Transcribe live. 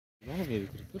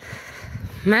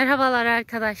Merhabalar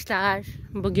arkadaşlar.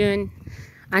 Bugün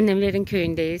annemlerin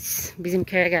köyündeyiz. Bizim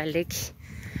köye geldik.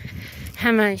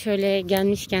 Hemen şöyle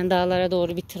gelmişken dağlara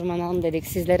doğru bir tırmanalım dedik.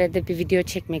 Sizlere de bir video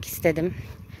çekmek istedim.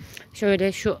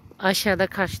 Şöyle şu aşağıda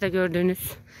karşıda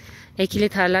gördüğünüz ekili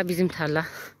tarla bizim tarla.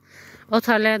 O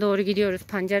tarlaya doğru gidiyoruz.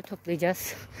 Pancar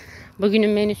toplayacağız. Bugünün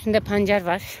menüsünde pancar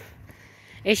var.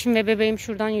 Eşim ve bebeğim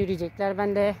şuradan yürüyecekler.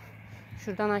 Ben de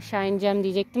şuradan aşağı ineceğim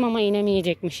diyecektim ama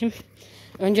inemeyecekmişim.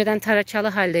 Önceden taraçalı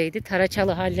haldeydi.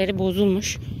 Taraçalı halleri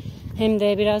bozulmuş. Hem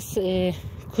de biraz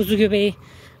kuzu göbeği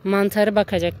mantarı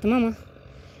bakacaktım ama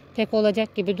pek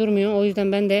olacak gibi durmuyor. O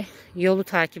yüzden ben de yolu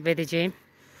takip edeceğim.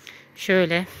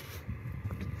 Şöyle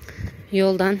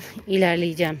yoldan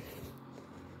ilerleyeceğim.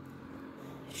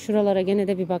 Şuralara gene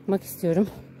de bir bakmak istiyorum.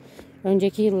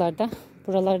 Önceki yıllarda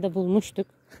buralarda bulmuştuk.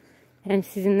 Hem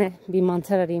sizinle bir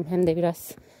mantar arayayım hem de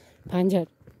biraz pancar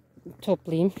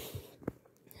toplayayım.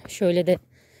 Şöyle de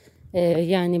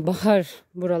yani bahar,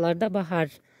 buralarda bahar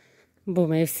bu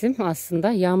mevsim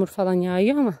aslında. Yağmur falan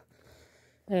yağıyor ama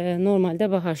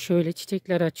normalde bahar. Şöyle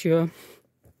çiçekler açıyor.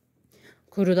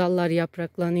 Kuru dallar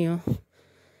yapraklanıyor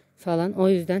falan. O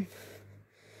yüzden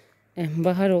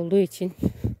bahar olduğu için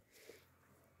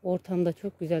ortamda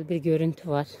çok güzel bir görüntü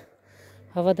var.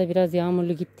 Hava da biraz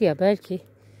yağmurlu gitti ya, belki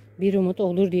bir umut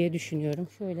olur diye düşünüyorum.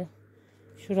 Şöyle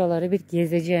şuraları bir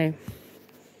gezeceğim.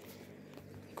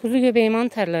 Kuzu göbeği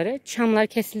mantarları çamlar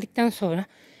kesildikten sonra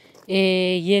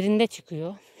yerinde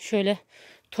çıkıyor. Şöyle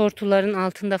tortuların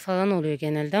altında falan oluyor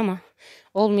genelde ama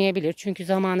olmayabilir. Çünkü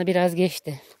zamanı biraz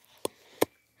geçti.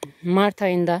 Mart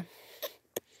ayında,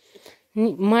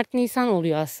 Mart-Nisan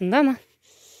oluyor aslında ama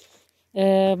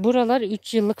buralar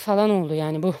 3 yıllık falan oldu.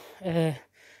 Yani bu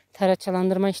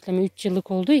taraçalandırma işlemi 3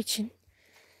 yıllık olduğu için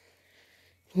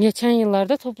geçen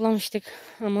yıllarda toplamıştık.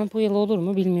 Ama bu yıl olur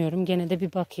mu bilmiyorum. Gene de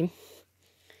bir bakayım.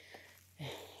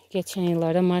 Geçen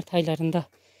yıllarda Mart aylarında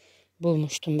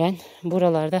bulmuştum ben.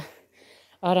 Buralarda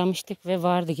aramıştık ve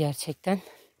vardı gerçekten.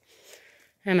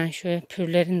 Hemen şöyle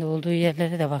pürlerin de olduğu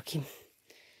yerlere de bakayım.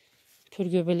 Pür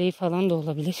göbeleği falan da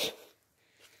olabilir.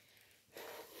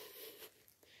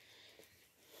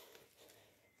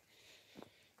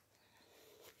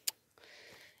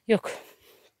 Yok.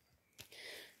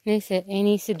 Neyse, en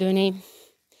iyisi döneyim.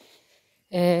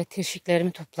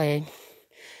 Teşviklerimi toplayayım.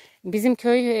 Bizim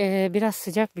köy biraz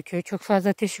sıcak bir köy. Çok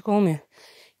fazla teşvik olmuyor.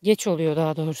 Geç oluyor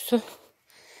daha doğrusu.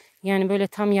 Yani böyle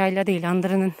tam yayla değil.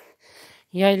 Andıra'nın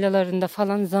yaylalarında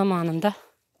falan zamanında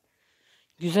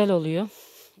güzel oluyor.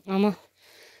 Ama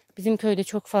bizim köyde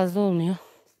çok fazla olmuyor.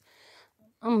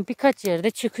 Ama birkaç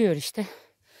yerde çıkıyor işte.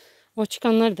 O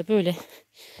çıkanlar da böyle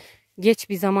geç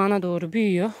bir zamana doğru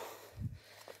büyüyor.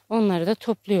 Onları da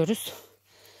topluyoruz.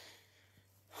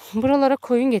 Buralara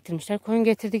koyun getirmişler. Koyun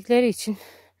getirdikleri için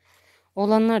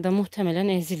olanlar da muhtemelen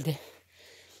ezildi.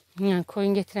 Yani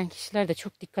koyun getiren kişiler de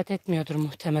çok dikkat etmiyordur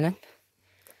muhtemelen.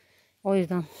 O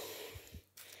yüzden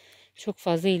çok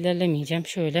fazla ilerlemeyeceğim.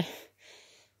 Şöyle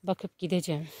bakıp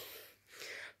gideceğim.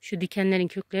 Şu dikenlerin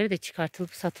kökleri de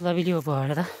çıkartılıp satılabiliyor bu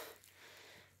arada.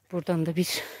 Buradan da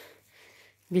bir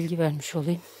bilgi vermiş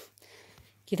olayım.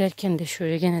 Giderken de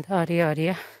şöyle gene de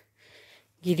araya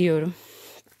gidiyorum.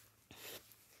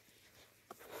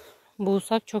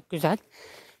 Bulsak çok güzel.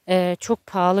 Çok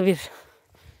pahalı bir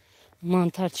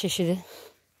mantar çeşidi.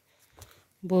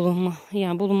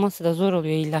 Yani bulunması da zor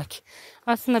oluyor illaki.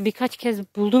 Aslında birkaç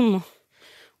kez buldun mu,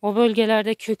 o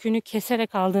bölgelerde kökünü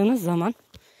keserek aldığınız zaman,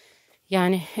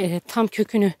 yani tam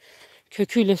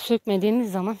köküyle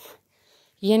sökmediğiniz zaman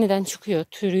yeniden çıkıyor,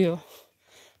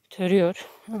 törüyor.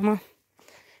 Ama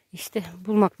işte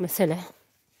bulmak mesele.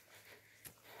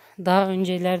 Daha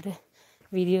öncelerde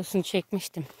videosunu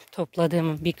çekmiştim,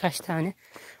 topladığımı birkaç tane.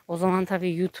 O zaman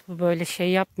tabii YouTube'u böyle şey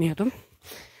yapmıyordum.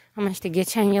 Ama işte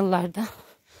geçen yıllarda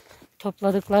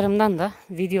topladıklarımdan da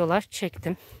videolar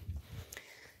çektim.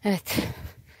 Evet.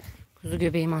 Kuzu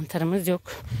göbeği mantarımız yok.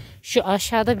 Şu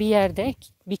aşağıda bir yerde,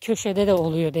 bir köşede de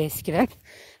oluyordu eskiden.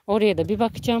 Oraya da bir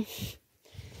bakacağım.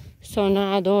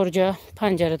 Sonra doğruca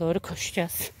pancara doğru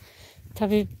koşacağız.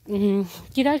 Tabii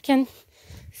giderken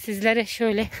sizlere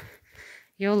şöyle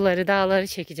yolları, dağları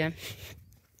çekeceğim.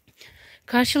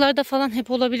 Karşılarda falan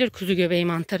hep olabilir kuzu göbeği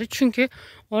mantarı. Çünkü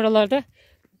oralarda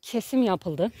kesim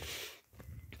yapıldı.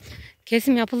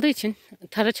 Kesim yapıldığı için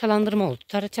taraçalandırma oldu.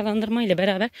 Taraçalandırma ile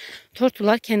beraber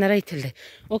tortular kenara itildi.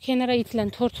 O kenara itilen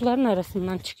tortuların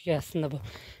arasından çıkıyor aslında bu.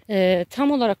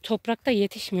 Tam olarak toprakta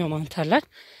yetişmiyor mantarlar.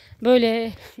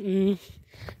 Böyle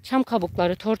çam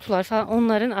kabukları, tortular falan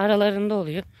onların aralarında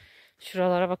oluyor.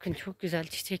 Şuralara bakın, çok güzel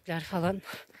çiçekler falan.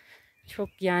 Çok,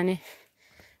 yani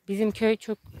bizim köy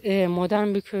çok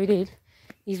modern bir köy değil.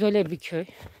 İzole bir köy.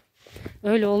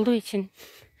 Öyle olduğu için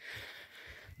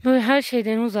böyle her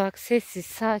şeyden uzak, sessiz,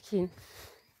 sakin.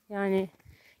 Yani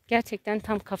gerçekten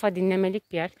tam kafa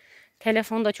dinlemelik bir yer.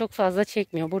 Telefonda çok fazla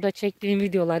çekmiyor. Burada çektiğim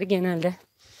videoları genelde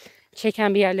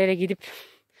çeken bir yerlere gidip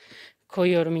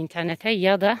koyuyorum internete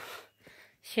ya da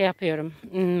şey yapıyorum,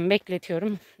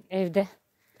 bekletiyorum evde,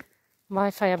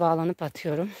 Wi-Fi'ye bağlanıp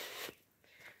atıyorum.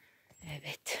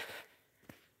 Evet,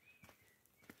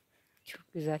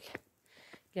 çok güzel,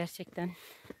 gerçekten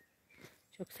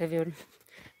çok seviyorum.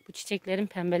 Bu çiçeklerin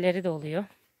pembeleri de oluyor.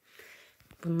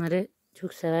 Bunları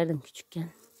çok severdim küçükken,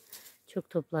 çok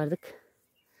toplardık.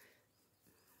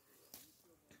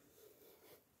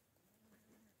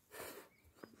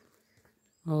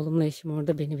 Oğlumla eşim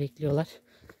orada beni bekliyorlar.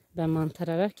 Ben mantar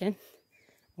ararken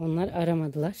onlar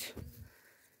aramadılar.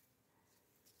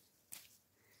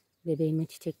 Bebeğime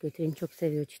çiçek götüreyim. Çok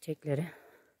seviyor çiçekleri.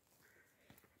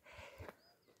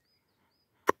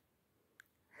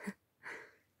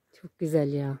 Çok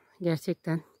güzel ya.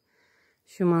 Gerçekten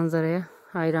şu manzaraya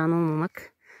hayran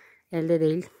olmamak elde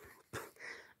değil.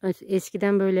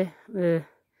 Eskiden böyle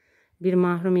bir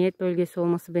mahrumiyet bölgesi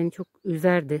olması beni çok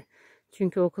üzerdi.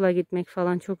 Çünkü okula gitmek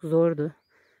falan çok zordu.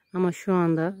 Ama şu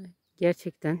anda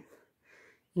gerçekten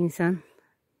insan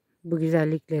bu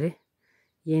güzellikleri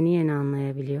yeni yeni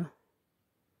anlayabiliyor.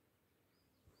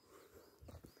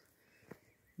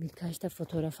 Birkaç da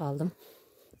fotoğraf aldım.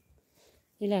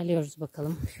 İlerliyoruz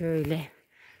bakalım. Şöyle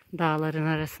dağların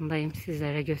arasındayım.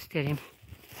 Sizlere göstereyim.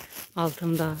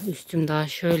 Altım dağ, üstüm dağ.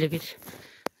 Şöyle bir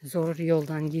zor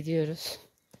yoldan gidiyoruz.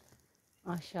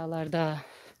 Aşağılarda,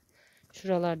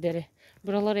 şuralar dere.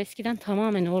 Buralar eskiden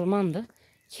tamamen ormandı.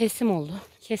 Kesim oldu.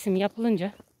 Kesim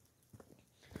yapılınca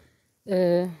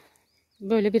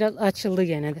böyle biraz açıldı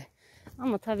gene de.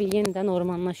 Ama tabii yeniden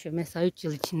ormanlaşıyor. Mesela 3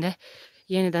 yıl içinde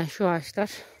yeniden şu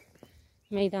ağaçlar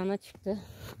meydana çıktı.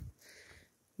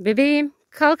 Bebeğim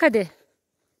kalk hadi.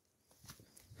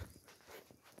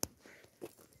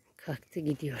 Kalktı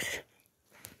gidiyor.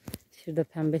 Şurada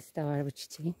pembesi de var bu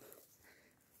çiçeğin.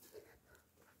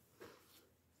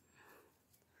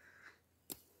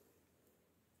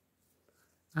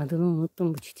 Adını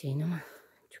unuttum bu çiçeğin ama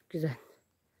çok güzel.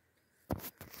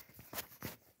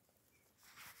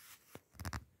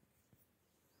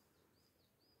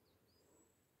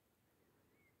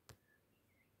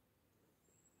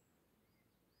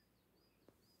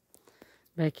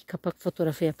 Belki kapak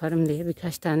fotoğrafı yaparım diye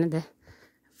birkaç tane de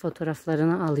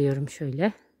fotoğraflarını alıyorum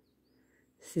şöyle.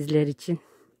 Sizler için.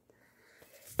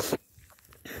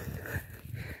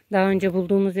 Daha önce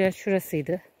bulduğumuz yer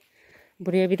şurasıydı.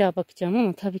 Buraya bir daha bakacağım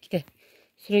ama tabii ki de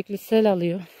sürekli sel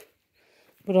alıyor.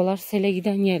 Buralar sele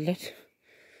giden yerler.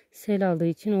 Sel aldığı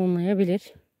için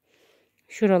olmayabilir.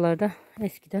 Şuralarda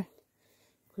eskiden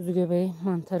kuzu göbeği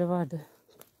mantarı vardı.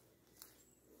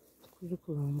 Kuzu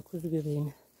kulağı, kuzu göbeği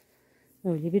mi?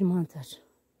 Öyle bir mantar.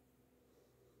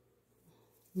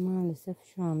 Maalesef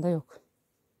şu anda yok.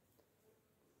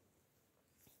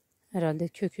 Herhalde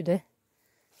kökü de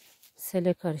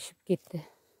sele karışıp gitti.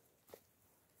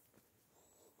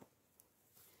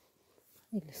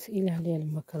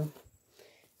 İlerleyelim bakalım.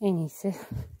 En iyisi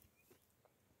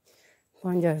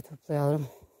pancarı toplayalım.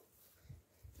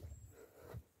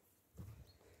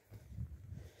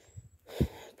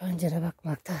 Pancara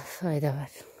bakmakta fayda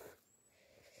var.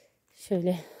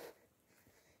 Şöyle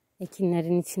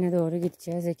ekinlerin içine doğru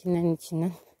gideceğiz. Ekinlerin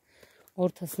içinden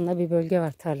ortasında bir bölge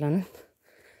var tarlanın.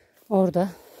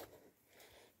 Orada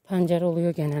pancar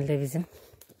oluyor genelde bizim.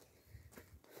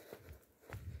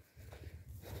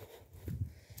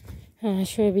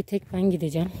 Şöyle bir tek ben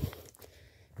gideceğim.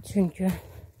 Çünkü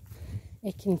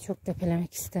ekini çok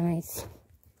tepelemek istemeyiz.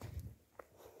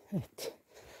 Evet.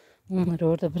 Onları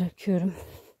orada bırakıyorum.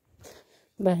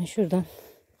 Ben şuradan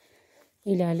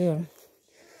ilerliyorum.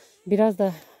 Biraz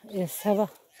da sabah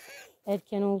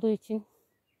erken olduğu için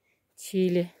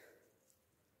çiğli.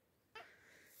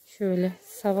 Şöyle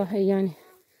sabah yani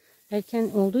erken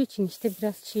olduğu için işte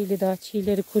biraz çiğli, daha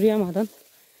çiğleri kuruyamadan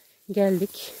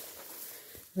geldik.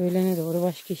 Öğlene doğru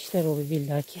başka işler oluyor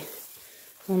illaki.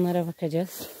 Onlara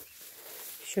bakacağız.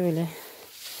 Şöyle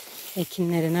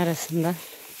ekinlerin arasından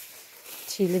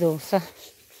çiğli de olsa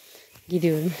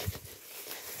gidiyorum.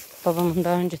 Babamın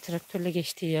daha önce traktörle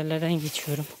geçtiği yerlerden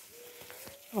geçiyorum.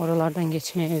 Oralardan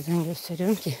geçmeye özen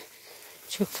gösteriyorum ki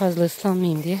çok fazla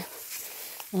ıslanmayayım diye.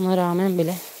 Ona rağmen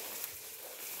bile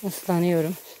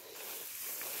ıslanıyorum.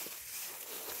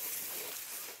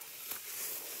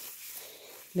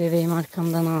 Bebeğim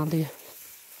arkamdan ağlıyor.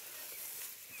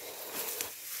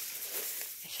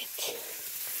 Evet.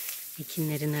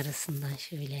 Ekinlerin arasından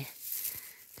şöyle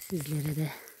sizlere de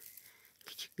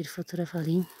küçük bir fotoğraf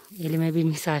alayım. Elime bir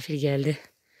misafir geldi.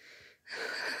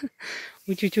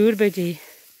 Uçucu uğur böceği.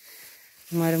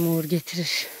 Umarım uğur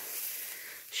getirir.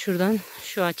 Şuradan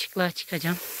şu açıklığa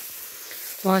çıkacağım.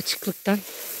 O açıklıktan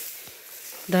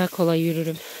daha kolay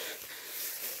yürürüm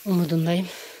umudundayım.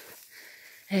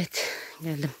 Evet,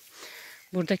 geldim.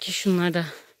 Buradaki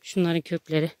şunların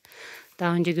kökleri.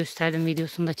 Daha önce gösterdim,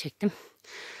 videosunu da çektim.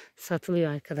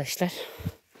 Satılıyor arkadaşlar.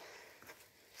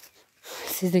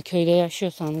 Siz de köyde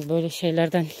yaşıyorsanız, böyle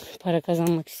şeylerden para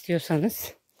kazanmak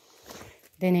istiyorsanız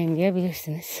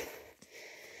deneyimleyebilirsiniz.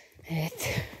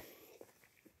 Evet.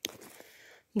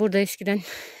 Burada eskiden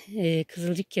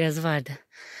kızılcık kirazı vardı.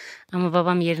 Ama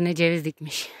babam yerine ceviz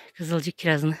dikmiş. Kızılcık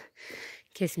kirazını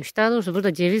kesmiş. Daha doğrusu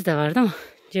burada ceviz de vardı ama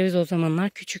ceviz o zamanlar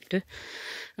küçüktü.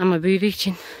 Ama büyüdüğü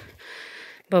için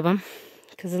babam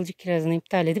kızılcık kirazını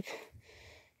iptal edip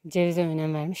cevize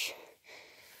önem vermiş.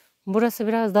 Burası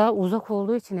biraz daha uzak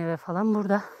olduğu için eve falan,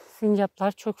 burada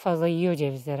sincaplar çok fazla yiyor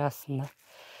cevizleri aslında.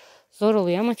 Zor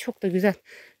oluyor ama çok da güzel,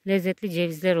 lezzetli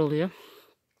cevizler oluyor.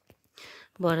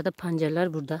 Bu arada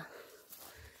pancarlar burada.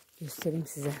 Göstereyim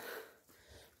size.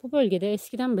 Bu bölgede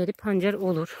eskiden beri pancar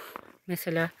olur.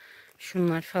 Mesela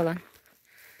şunlar falan.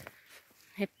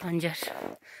 Hep pancar.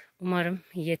 Umarım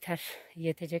yeter.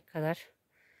 Yetecek kadar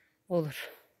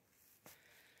olur.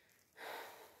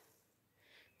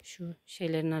 Şu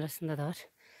şeylerin arasında da var.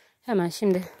 Hemen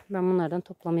şimdi ben bunlardan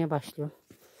toplamaya başlıyorum.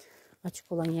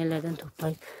 Açık olan yerlerden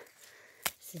toplayıp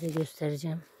size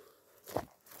göstereceğim.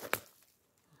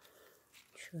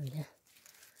 Şöyle.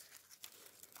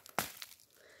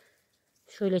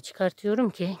 Şöyle çıkartıyorum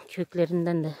ki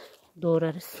köklerinden de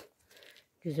doğrarız.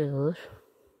 Güzel olur.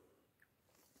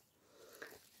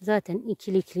 Zaten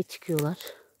ikili ikili çıkıyorlar.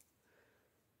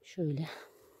 Şöyle.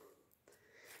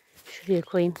 Şuraya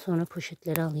koyayım, sonra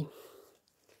poşetleri alayım.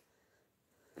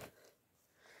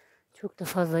 Çok da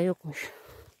fazla yokmuş.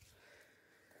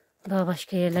 Daha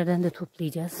başka yerlerden de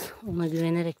toplayacağız. Ona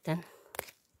güvenerekten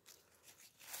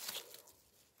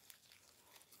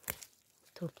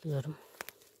topluyorum.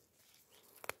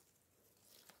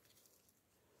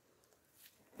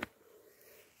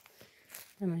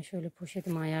 Hemen şöyle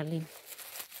poşetimi ayarlayayım.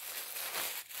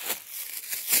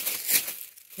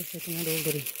 Poşetime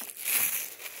doldurayım.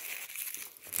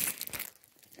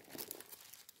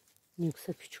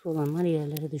 Yoksa küçük olanlar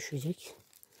yerlere düşecek.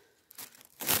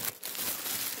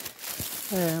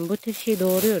 Bu tür şeyi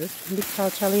doğruyoruz. Biz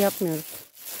salçalı yapmıyoruz.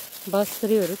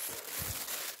 Bastırıyoruz.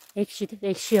 Ekşitip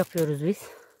ekşi yapıyoruz biz.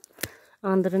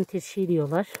 Andırın tirşiği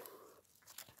diyorlar.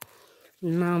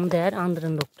 Namı değer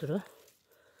andırın doktoru.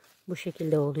 Bu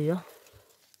şekilde oluyor.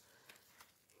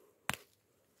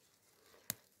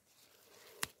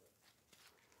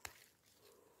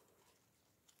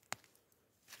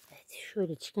 Evet,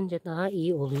 şöyle çıkınca daha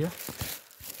iyi oluyor.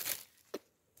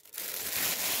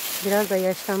 Biraz da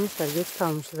yaşlanmışlar. Geç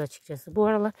kalmışız açıkçası. Bu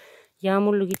aralar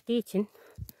yağmurlu gittiği için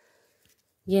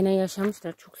yine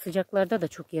yaşamışlar. Çok sıcaklarda da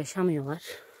çok yaşamıyorlar.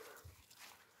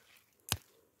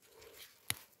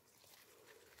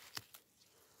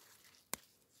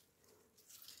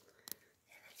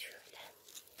 Evet, şöyle.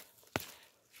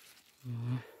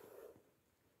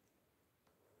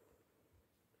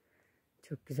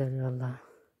 Çok güzel vallahi.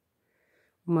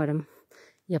 Umarım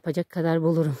yapacak kadar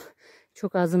bulurum.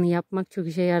 Çok azını yapmak çok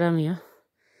işe yaramıyor.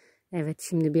 Evet,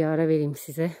 şimdi bir ara vereyim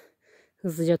size.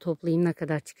 Hızlıca toplayayım, ne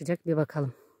kadar çıkacak bir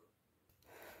bakalım.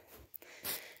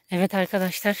 Evet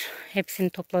arkadaşlar, hepsini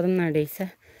topladım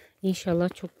neredeyse.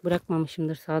 İnşallah çok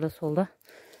bırakmamışımdır sağda solda.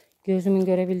 Gözümün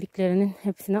görebildiklerinin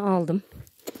hepsini aldım.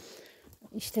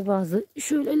 İşte bazı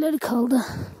şöyleleri kaldı.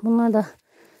 Bunlar da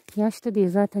yaşlı diye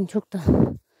zaten çok da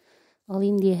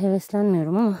alayım diye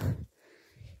heveslenmiyorum ama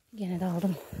gene de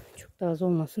aldım. Çok da az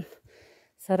olmasın.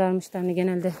 Sararmışlarını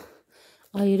genelde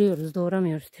ayırıyoruz,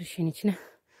 doğramıyoruz tirşin içine.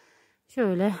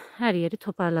 Şöyle her yeri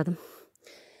toparladım.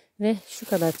 Ve şu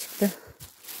kadar çıktı.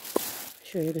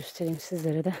 Şöyle göstereyim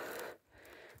sizlere de.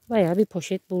 Bayağı bir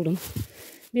poşet buldum.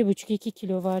 1,5-2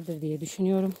 kilo vardır diye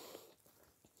düşünüyorum.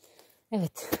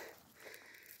 Evet.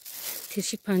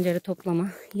 Tirşik pancarı toplama.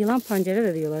 Yılan pancarı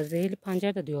da diyorlar. Zehirli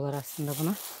pancar da diyorlar aslında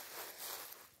buna.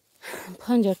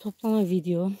 Pancar toplama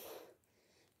video.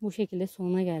 Bu şekilde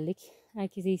sonuna geldik.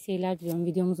 Herkese iyi seyirler diliyorum.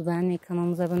 Videomuzu beğenmeyi,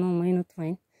 kanalımıza abone olmayı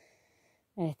unutmayın.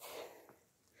 Evet.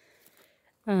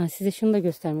 Size şunu da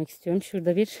göstermek istiyorum.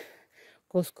 Şurada bir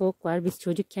goskavuk var. Biz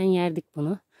çocukken yerdik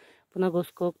bunu. Buna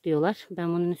goskavuk diyorlar. Ben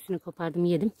bunun üstünü kopardım,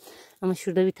 yedim. Ama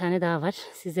şurada bir tane daha var.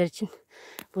 Sizler için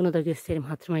bunu da göstereyim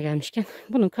hatırıma gelmişken.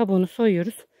 Bunun kabuğunu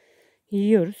soyuyoruz.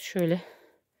 Yiyoruz. Şöyle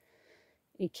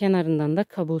kenarından da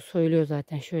kabuğu soyuluyor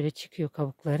zaten. Şöyle çıkıyor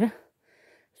kabukları.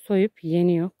 Soyup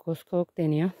yeniyor. Goskavuk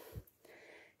deniyor.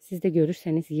 Siz de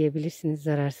görürseniz yiyebilirsiniz.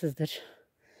 Zararsızdır.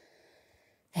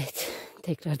 Evet,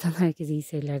 tekrardan herkese iyi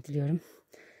seyirler diliyorum.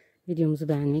 Videomuzu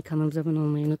beğenmeyi, kanalımıza abone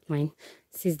olmayı unutmayın.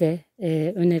 Siz de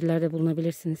önerilerde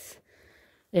bulunabilirsiniz.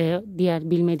 Diğer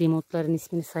bilmediğim otların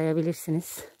ismini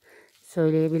sayabilirsiniz.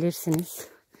 Söyleyebilirsiniz.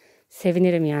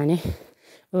 Sevinirim yani.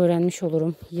 Öğrenmiş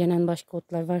olurum. Yenen başka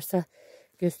otlar varsa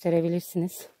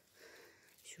gösterebilirsiniz.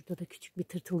 Şurada da küçük bir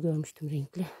tırtıl görmüştüm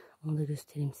renkli. Onu da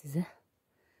göstereyim size.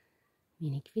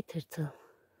 Minik bir tırtıl.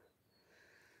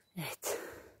 Evet.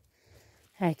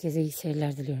 Herkese iyi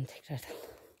seyirler diliyorum tekrardan.